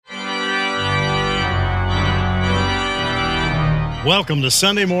Welcome to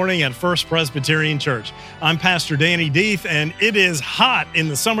Sunday morning at First Presbyterian Church. I'm Pastor Danny Deeth, and it is hot in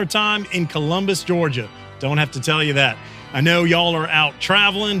the summertime in Columbus, Georgia. Don't have to tell you that. I know y'all are out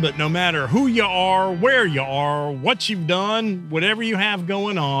traveling, but no matter who you are, where you are, what you've done, whatever you have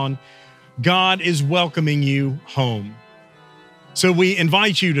going on, God is welcoming you home. So we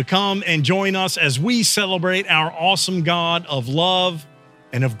invite you to come and join us as we celebrate our awesome God of love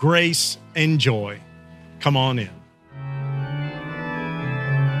and of grace and joy. Come on in.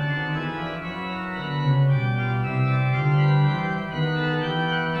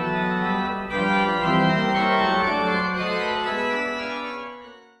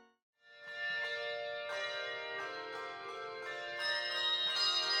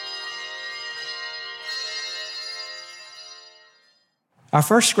 Our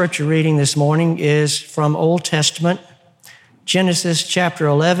first scripture reading this morning is from Old Testament, Genesis chapter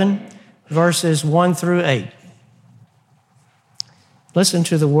 11, verses 1 through 8. Listen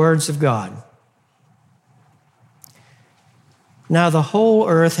to the words of God. Now the whole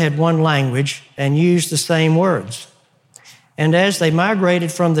earth had one language and used the same words. And as they migrated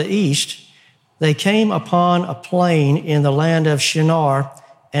from the east, they came upon a plain in the land of Shinar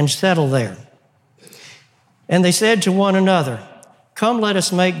and settled there. And they said to one another, "Come, let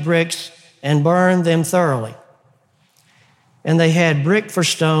us make bricks and burn them thoroughly." And they had brick for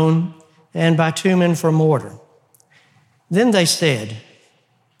stone and bitumen for mortar. Then they said,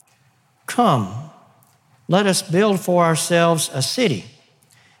 "Come, let us build for ourselves a city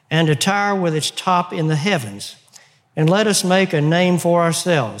and a tower with its top in the heavens, and let us make a name for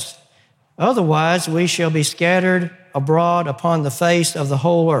ourselves. Otherwise we shall be scattered abroad upon the face of the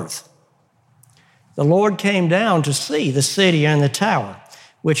whole earth." The Lord came down to see the city and the tower,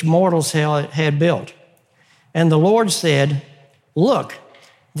 which mortals had built. And the Lord said, "Look,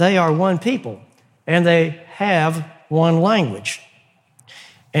 they are one people, and they have one language.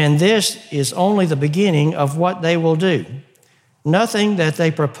 And this is only the beginning of what they will do. Nothing that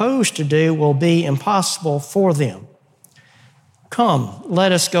they propose to do will be impossible for them. Come,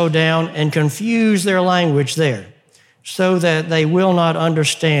 let us go down and confuse their language there, so that they will not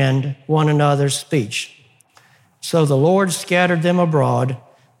understand one another's speech." So the Lord scattered them abroad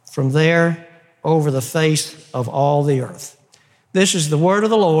from there over the face of all the earth. This is the word of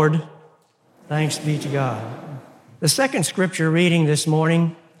the Lord. Thanks be to God. The second scripture reading this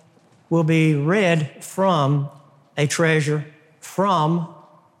morning will be read from a treasure from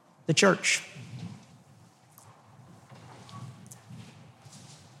the church.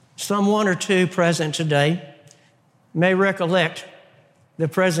 Some one or two present today may recollect the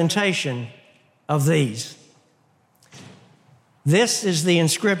presentation of these. This is the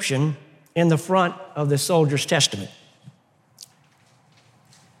inscription in the front of the Soldier's Testament.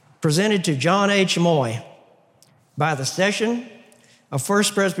 Presented to John H. Moy by the session of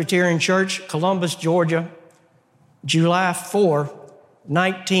First Presbyterian Church, Columbus, Georgia, July 4,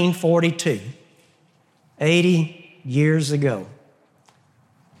 1942, 80 years ago.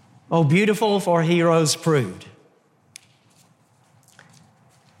 Oh, beautiful for heroes proved.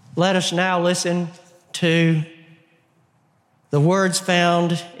 Let us now listen to the words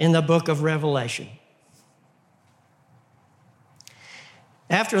found in the book of Revelation.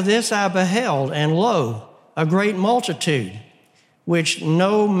 "After this I beheld, and lo, a great multitude, which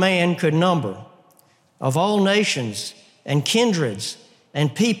no man could number, of all nations and kindreds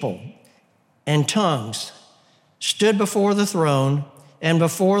and people and tongues, stood before the throne and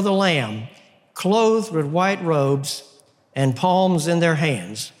before the Lamb, clothed with white robes and palms in their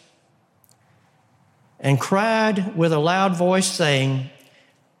hands, and cried with a loud voice, saying,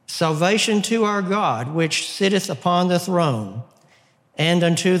 Salvation to our God, which sitteth upon the throne, and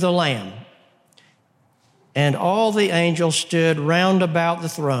unto the Lamb. And all the angels stood round about the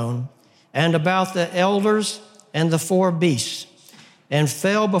throne, and about the elders and the four beasts, and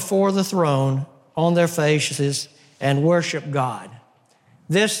fell before the throne on their faces, and worshiped God."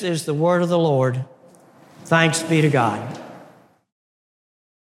 This is the word of the Lord. Thanks be to God.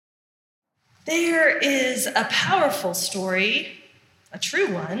 There is a powerful story, a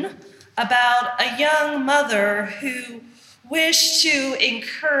true one, about a young mother who wished to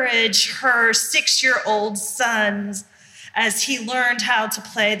encourage her 6-year-old son as he learned how to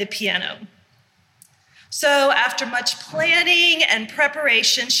play the piano. So after much planning and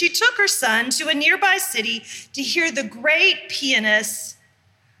preparation, she took her son to a nearby city to hear the great pianist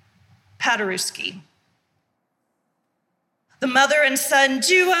Paderewski. The mother and son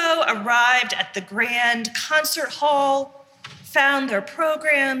duo arrived at the grand concert hall, found their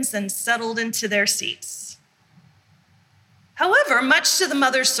programs, and settled into their seats. However, much to the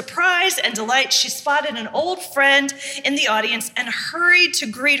mother's surprise and delight, she spotted an old friend in the audience and hurried to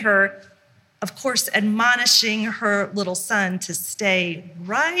greet her, of course, admonishing her little son to stay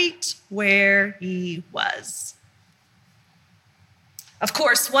right where he was. Of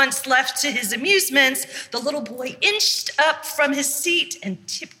course, once left to his amusements, the little boy inched up from his seat and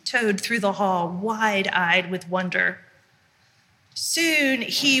tiptoed through the hall, wide-eyed with wonder. Soon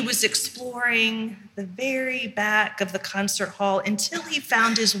he was exploring the very back of the concert hall until he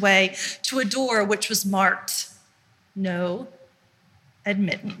found his way to a door which was marked, "No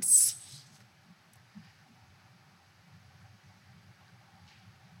admittance."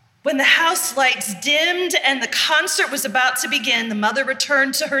 When the house lights dimmed and the concert was about to begin, the mother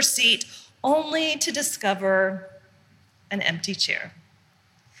returned to her seat only to discover an empty chair.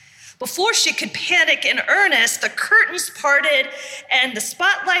 Before she could panic in earnest, the curtains parted and the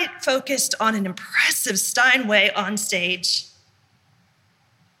spotlight focused on an impressive Steinway on stage.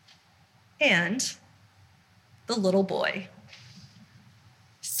 And the little boy,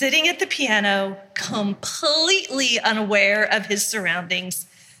 sitting at the piano, completely unaware of his surroundings,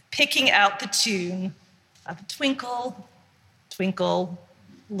 picking out the tune of Twinkle, Twinkle,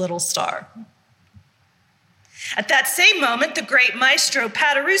 Little Star. At that same moment, the great maestro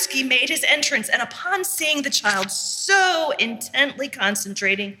Paderewski made his entrance, and upon seeing the child so intently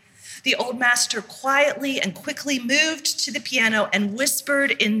concentrating, the old master quietly and quickly moved to the piano and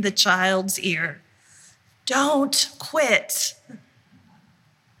whispered in the child's ear, "Don't quit.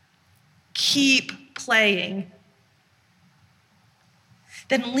 Keep playing."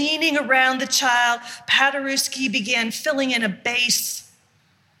 Then leaning around the child, Paderewski began filling in a bass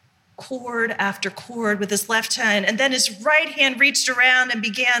chord after chord with his left hand, and then his right hand reached around and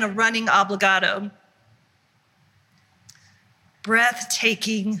began a running obligato.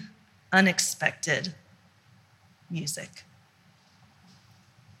 Breathtaking, unexpected music.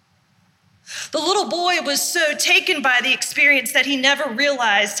 The little boy was so taken by the experience that he never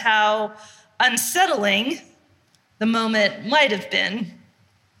realized how unsettling the moment might have been.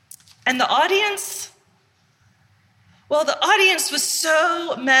 And the audience? Well, the audience was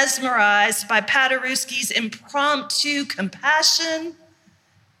so mesmerized by Paderewski's impromptu compassion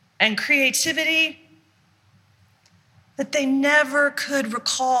and creativity that they never could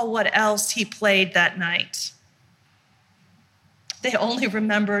recall what else he played that night. They only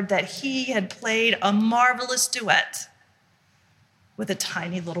remembered that he had played a marvelous duet with a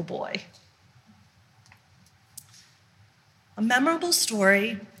tiny little boy. A memorable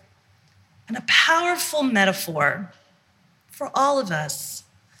story and a powerful metaphor for all of us.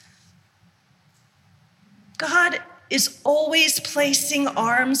 God is always placing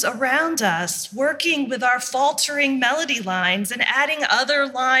arms around us, working with our faltering melody lines and adding other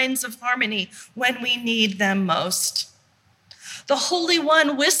lines of harmony when we need them most. The Holy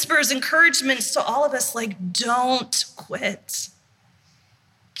One whispers encouragements to all of us like, "Don't quit.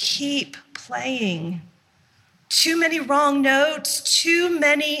 Keep playing. Too many wrong notes, too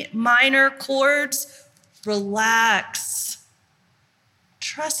many minor chords. Relax.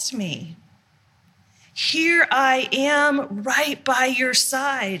 Trust me. Here I am right by your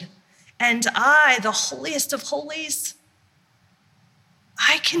side. And I, the holiest of holies,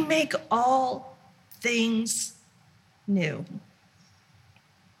 I can make all things new."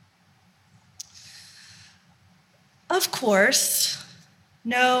 Of course,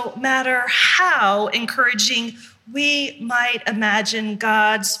 no matter how encouraging we might imagine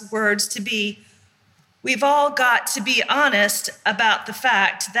God's words to be, we've all got to be honest about the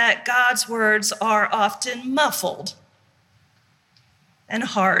fact that God's words are often muffled and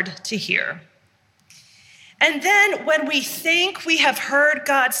hard to hear. And then when we think we have heard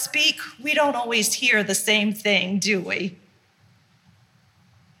God speak, we don't always hear the same thing, do we?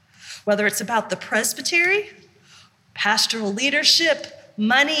 Whether it's about the presbytery, pastoral leadership,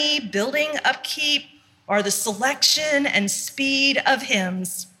 money, building upkeep, or the selection and speed of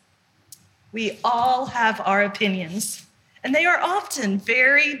hymns, we all have our opinions, and they are often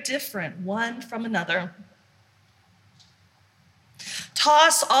very different one from another.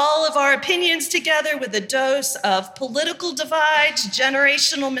 Toss all of our opinions together with a dose of political divides,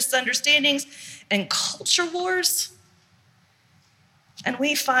 generational misunderstandings, and culture wars, and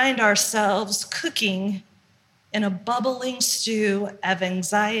we find ourselves cooking in a bubbling stew of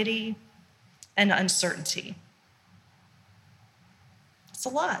anxiety and uncertainty. It's a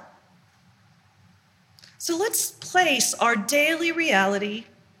lot. So let's place our daily reality,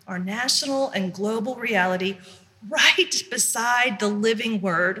 our national and global reality, right beside the living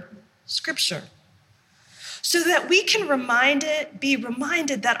word, Scripture, so that we can be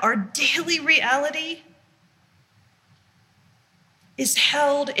reminded that our daily reality is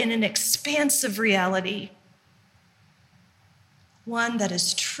held in an expansive reality, one that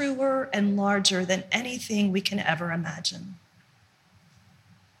is truer and larger than anything we can ever imagine.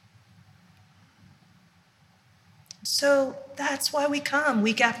 So that's why we come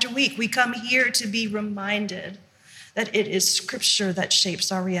week after week. We come here to be reminded that it is Scripture that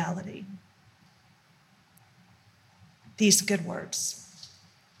shapes our reality. These good words.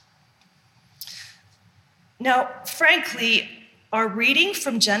 Now, frankly, our reading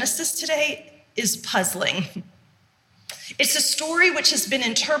from Genesis today is puzzling. It's a story which has been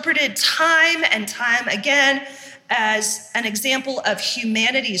interpreted time and time again as an example of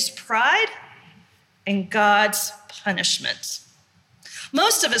humanity's pride and God's punishment.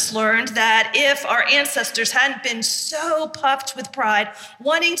 Most of us learned that if our ancestors hadn't been so puffed with pride,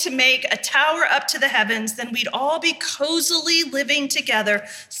 wanting to make a tower up to the heavens, then we'd all be cozily living together,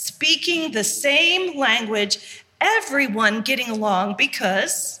 speaking the same language, everyone getting along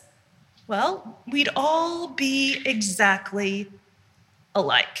because, well, we'd all be exactly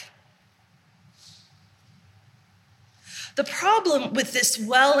alike. The problem with this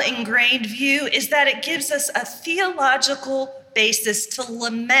well-ingrained view is that it gives us a theological basis to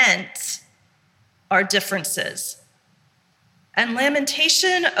lament our differences. And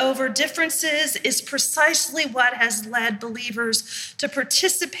lamentation over differences is precisely what has led believers to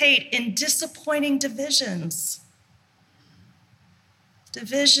participate in disappointing divisions.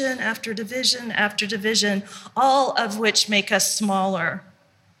 Division after division after division, all of which make us smaller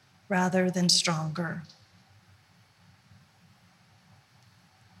rather than stronger.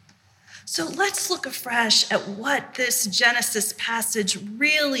 So let's look afresh at what this Genesis passage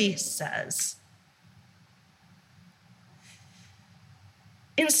really says.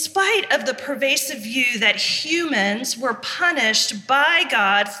 In spite of the pervasive view that humans were punished by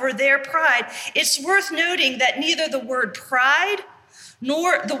God for their pride, it's worth noting that neither the word pride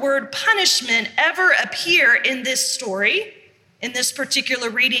nor the word punishment ever appear in this story, in this particular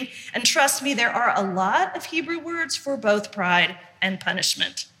reading. And trust me, there are a lot of Hebrew words for both pride and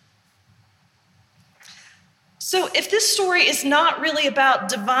punishment. So if this story is not really about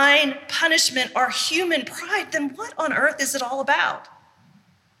divine punishment or human pride, then what on earth is it all about?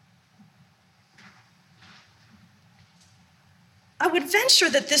 I would venture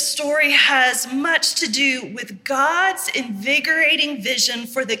that this story has much to do with God's invigorating vision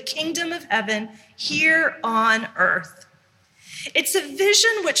for the kingdom of heaven here on earth. It's a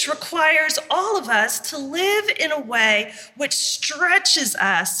vision which requires all of us to live in a way which stretches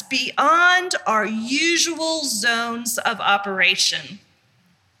us beyond our usual zones of operation.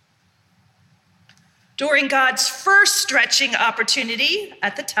 During God's first stretching opportunity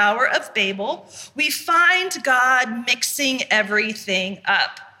at the Tower of Babel, we find God mixing everything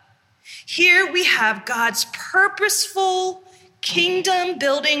up. Here we have God's purposeful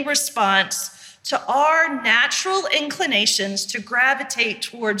kingdom-building response to our natural inclinations to gravitate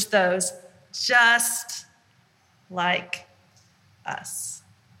towards those just like us.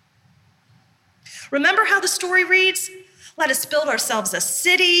 Remember how the story reads? Let us build ourselves a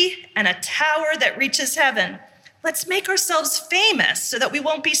city and a tower that reaches heaven. Let's make ourselves famous so that we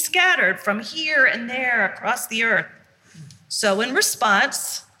won't be scattered from here and there across the earth. So in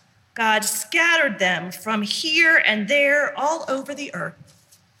response, God scattered them from here and there all over the earth.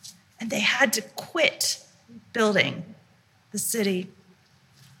 And they had to quit building the city.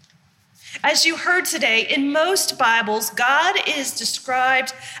 As you heard today, in most Bibles, God is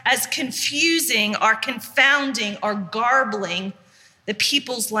described as confusing or confounding or garbling the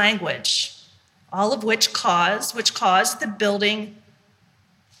people's language, all of which caused the building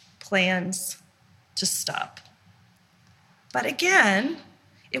plans to stop. But again,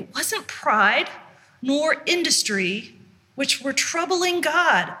 it wasn't pride nor industry which were troubling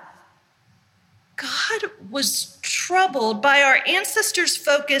God. God was troubled by our ancestors'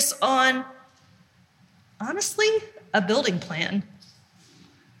 focus on, honestly, a building plan.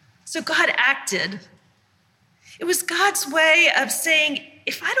 So God acted. It was God's way of saying,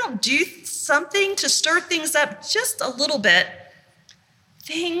 if I don't do something to stir things up just a little bit,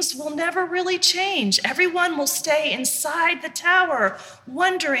 things will never really change. Everyone will stay inside the tower,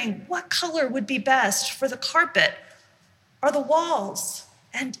 wondering what color would be best for the carpet or the walls.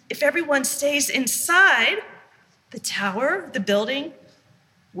 And if everyone stays inside the tower, the building,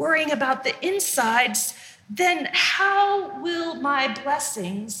 worrying about the insides, then how will my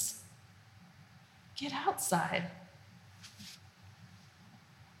blessings get outside?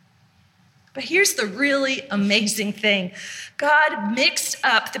 But here's the really amazing thing. God mixed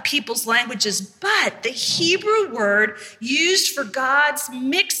up the people's languages, but the Hebrew word used for God's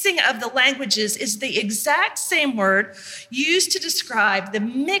mixing of the languages is the exact same word used to describe the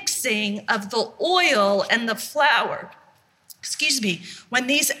mixing of the oil and the flour. When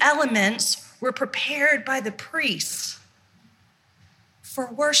these elements were prepared by the priests for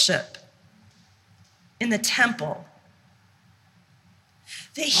worship in the temple.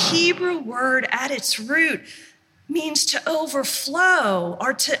 The Hebrew word at its root means to overflow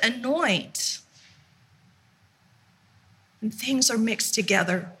or to anoint. And things are mixed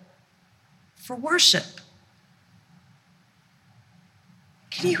together for worship.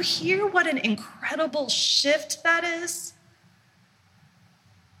 Can you hear what an incredible shift that is?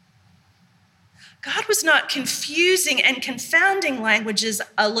 God was not confusing and confounding languages,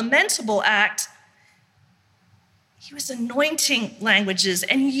 a lamentable act. He was anointing languages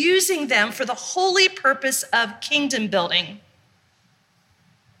and using them for the holy purpose of kingdom building,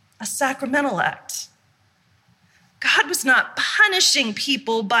 a sacramental act. God was not punishing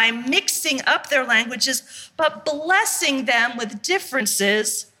people by mixing up their languages, but blessing them with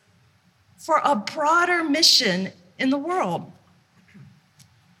differences for a broader mission in the world.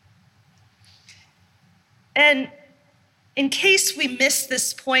 And in case we missed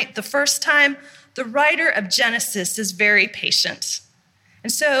this point the first time, the writer of Genesis is very patient.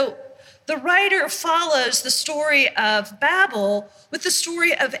 And so the writer follows the story of Babel with the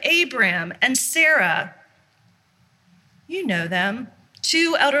story of Abram and Sarah. You know them,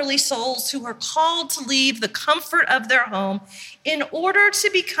 two elderly souls who are called to leave the comfort of their home in order to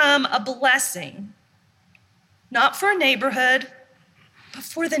become a blessing, not for a neighborhood, but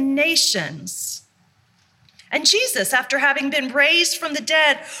for the nations. And Jesus, after having been raised from the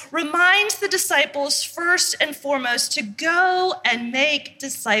dead, reminds the disciples first and foremost to go and make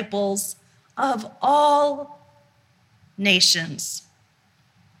disciples of all nations.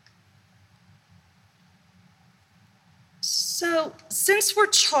 So, since we're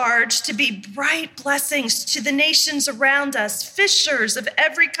charged to be bright blessings to the nations around us, fishers of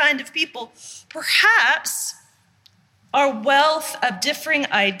every kind of people, perhaps our wealth of differing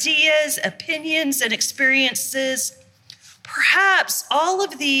ideas, opinions, and experiences, perhaps all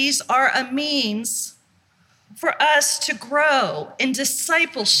of these are a means for us to grow in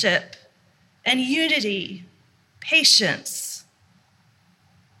discipleship and unity, patience,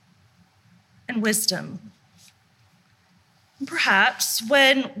 and wisdom. And perhaps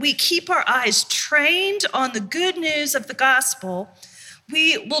when we keep our eyes trained on the good news of the gospel,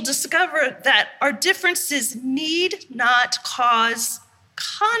 we will discover that our differences need not cause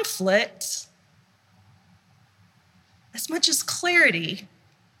conflict as much as clarity,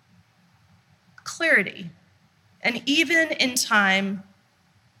 and even in time,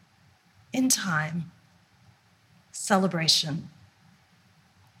 celebration.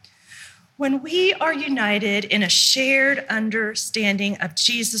 When we are united in a shared understanding of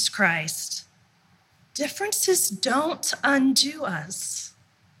Jesus Christ, differences don't undo us.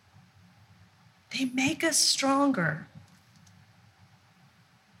 They make us stronger.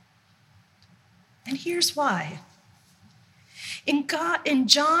 And here's why. In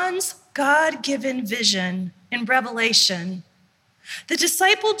John's God-given vision in Revelation, the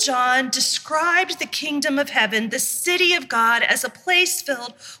disciple John described the kingdom of heaven, the city of God, as a place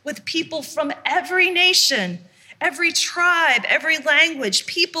filled with people from every nation, every tribe, every language,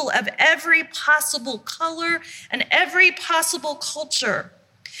 people of every possible color and every possible culture,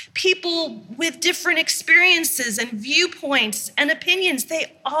 people with different experiences and viewpoints and opinions.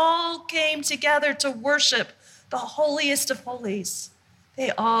 They all came together to worship the holiest of holies. They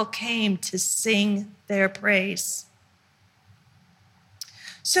all came to sing their praise.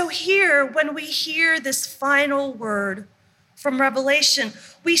 So here, when we hear this final word from Revelation,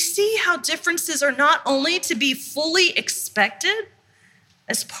 we see how differences are not only to be fully expected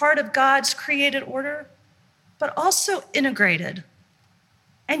as part of God's created order, but also integrated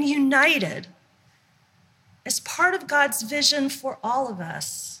and united as part of God's vision for all of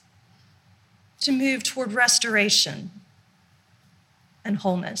us to move toward restoration and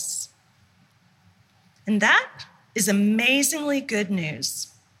wholeness. And that is amazingly good news.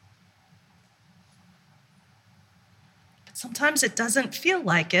 But sometimes it doesn't feel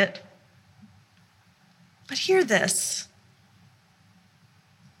like it. But hear this.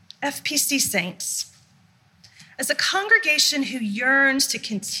 FPC Saints, as a congregation who yearns to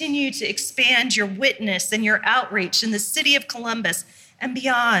continue to expand your witness and your outreach in the city of Columbus and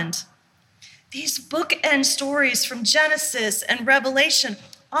beyond, these bookend stories from Genesis and Revelation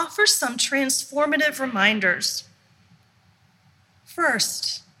offer some transformative reminders.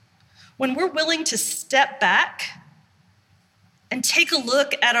 First, when we're willing to step back and take a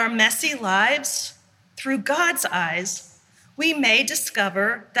look at our messy lives through God's eyes, we may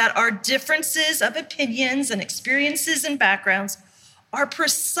discover that our differences of opinions and experiences and backgrounds are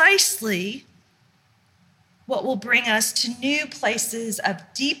precisely what will bring us to new places of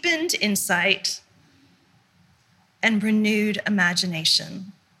deepened insight and renewed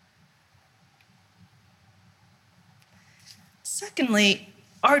imagination. Secondly,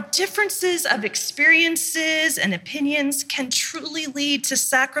 our differences of experiences and opinions can truly lead to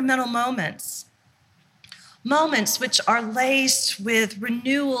sacramental moments which are laced with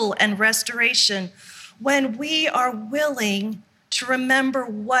renewal and restoration when we are willing to remember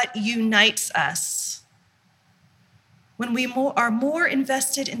what unites us, when we are more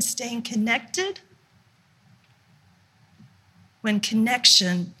invested in staying connected, when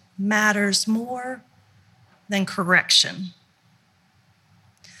connection matters more than correction.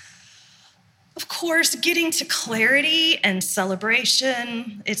 Of course, getting to clarity and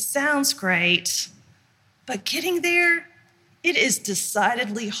celebration, it sounds great, but getting there, it is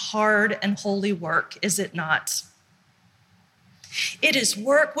decidedly hard and holy work, is it not? It is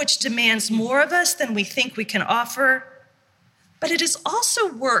work which demands more of us than we think we can offer, but it is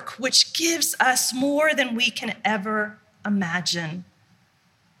also work which gives us more than we can ever imagine.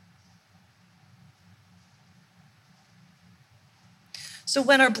 So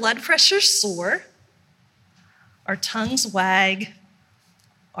when our blood pressures soar, our tongues wag,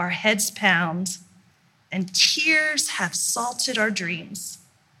 our heads pound, and tears have salted our dreams,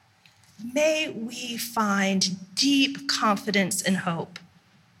 may we find deep confidence and hope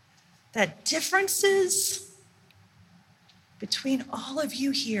that differences between all of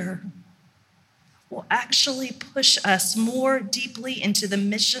you here will actually push us more deeply into the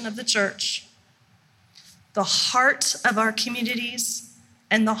mission of the church, the heart of our communities,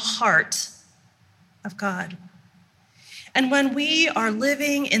 and the heart of God. And when we are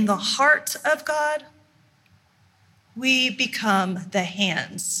living in the heart of God, we become the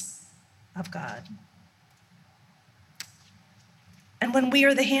hands of God. And when we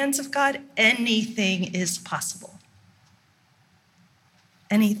are the hands of God, anything is possible.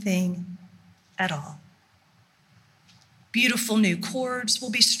 Anything at all. Beautiful new chords will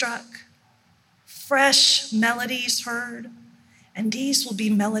be struck, fresh melodies heard, and these will be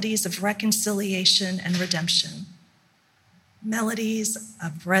melodies of reconciliation and redemption, melodies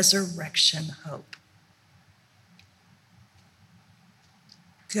of resurrection hope.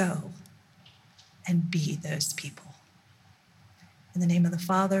 Go and be those people. In the name of the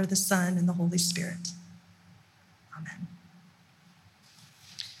Father, the Son, and the Holy Spirit. Amen.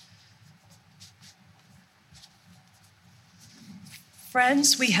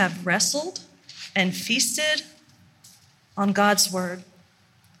 Friends, we have wrestled and feasted on God's word.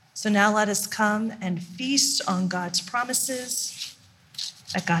 So now let us come and feast on God's promises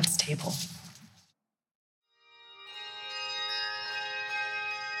at God's table.